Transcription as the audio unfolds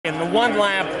And the one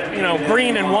lap,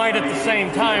 green and white at the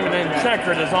same time, and then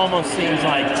checkered, it almost seems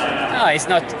like. No, it's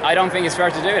not. I don't think it's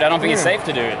fair to do it. I don't think it's safe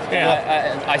to do it.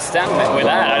 Yeah. I stand with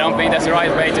that. I don't think that's the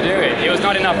right way to do it. It was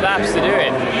not enough laps to do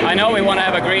it. I know we want to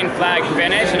have a green flag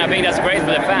finish, and I think that's great for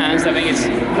the fans. I think it's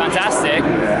fantastic.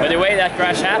 But the way that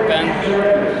crash happened,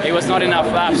 it was not enough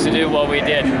laps to do what we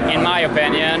did, in my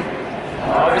opinion.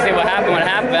 Obviously what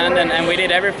happened, and we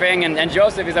did everything, and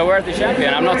Josef is a worthy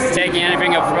champion. I'm not taking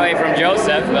anything away from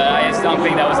Josef, but I just don't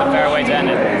think that was a fair way to end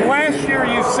it. Last year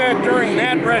you said during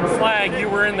that red flag you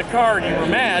were in the car and you were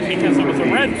mad because it was a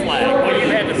red flag. Well, you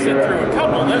had to sit through a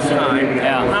couple this time.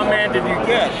 Yeah. How mad did you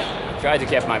get? Tried to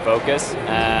keep my focus.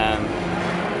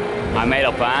 I made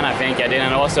a plan. I think I did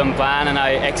an awesome plan, and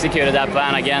I executed that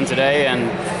plan again today, and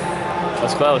it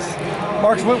was close.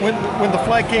 Marks, when the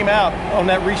flag came out on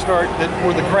that restart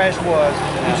where the crash was,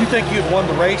 did you think you had won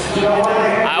the race?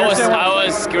 I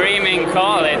was screaming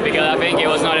call it because I think it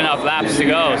was not enough laps to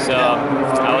go. So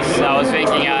I was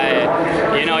thinking,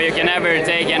 you can never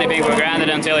take anything for granted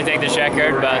until you take the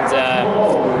checkered. But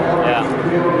yeah.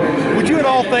 Would you at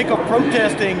all think of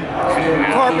protesting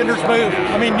Carpenter's move?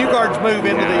 I mean Newgarden's move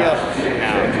into the.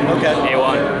 No. Okay. He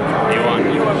won.